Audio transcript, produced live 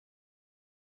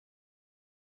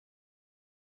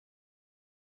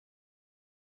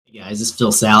Hey guys, this is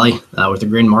Phil Sally with a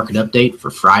grain market update for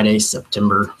Friday,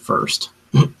 September 1st.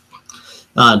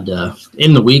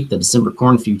 In the week, the December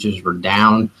corn futures were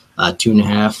down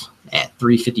 2.5 at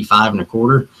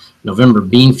 355.25. November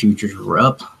bean futures were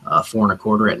up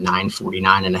 4.25 at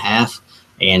 949.5,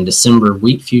 and December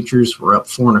wheat futures were up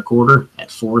 4.25 at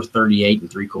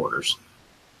 438.75.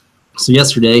 So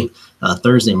yesterday,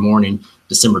 Thursday morning,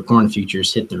 December corn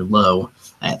futures hit their low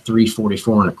at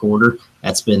 344.25.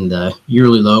 That's been the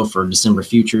yearly low for December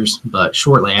futures, but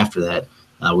shortly after that,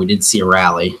 we did see a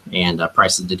rally, and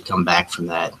prices did come back from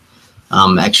that.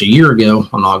 Actually, a year ago,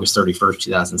 on August 31st,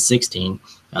 2016,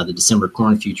 the December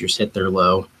corn futures hit their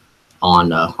low on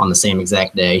the same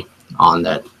exact day, on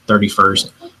that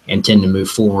 31st, and tend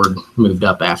to moved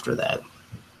up after that.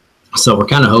 So we're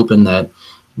kind of hoping that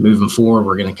moving forward,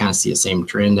 we're going to kind of see the same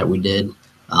trend that we did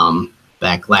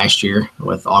back last year,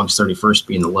 with August 31st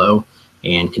being the low,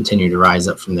 and continue to rise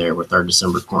up from there with our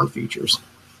December corn futures.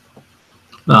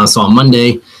 So on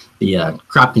Monday, the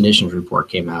crop conditions report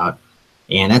came out,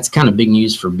 and that's kind of big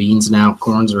news for beans now.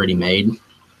 Corn's already made,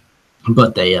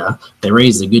 but they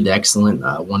raised the good to excellent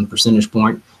 1 percentage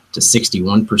point to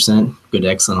 61%, good to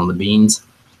excellent on the beans.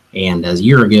 And as a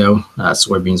year ago,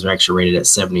 soybeans were actually rated at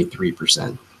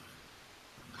 73%.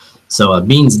 So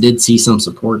beans did see some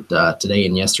support today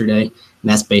and yesterday, and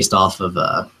that's based off of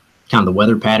kind of the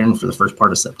weather pattern for the first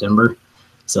part of September.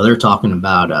 So they're talking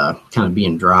about kind of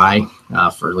being dry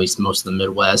for at least most of the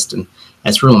Midwest, and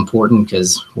that's real important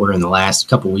because we're in the last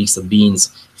couple weeks of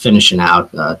beans finishing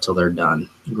out till they're done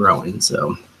growing.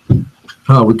 So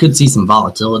we could see some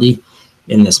volatility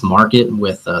in this market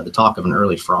with the talk of an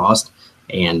early frost,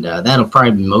 and that'll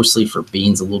probably be mostly for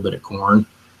beans, a little bit of corn.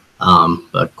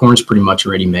 But corn's pretty much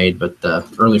already made, but the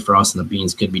early frost in the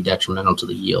beans could be detrimental to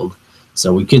the yield.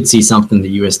 So we could see something,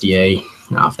 the USDA,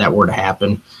 if that were to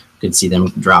happen, could see them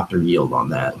drop their yield on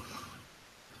that.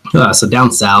 So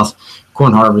down south,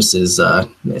 corn harvest is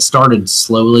it started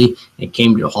slowly. It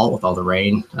came to a halt with all the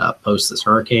rain post this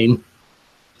hurricane.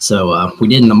 So we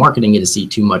didn't, the market didn't get to see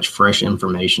too much fresh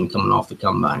information coming off the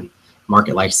combine.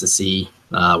 Market likes to see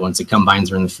once the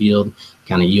combines are in the field,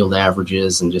 kind of yield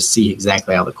averages and just see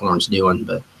exactly how the corn's doing.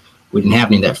 But we didn't have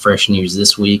any of that fresh news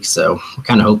this week, so we're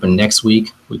kind of hoping next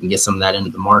week we can get some of that into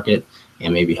the market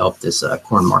and maybe help this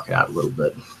corn market out a little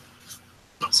bit.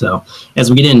 So as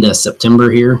we get into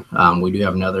September here, we do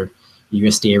have another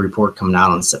USDA report coming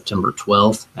out on September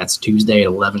 12th. That's Tuesday at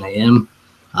 11 a.m.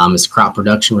 It's a crop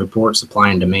production report, supply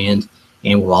and demand,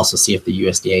 and we'll also see if the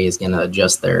USDA is going to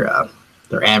adjust their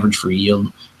average for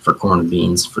yield for corn and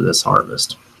beans for this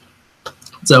harvest.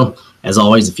 So as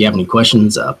always, if you have any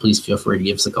questions, please feel free to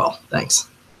give us a call. Thanks.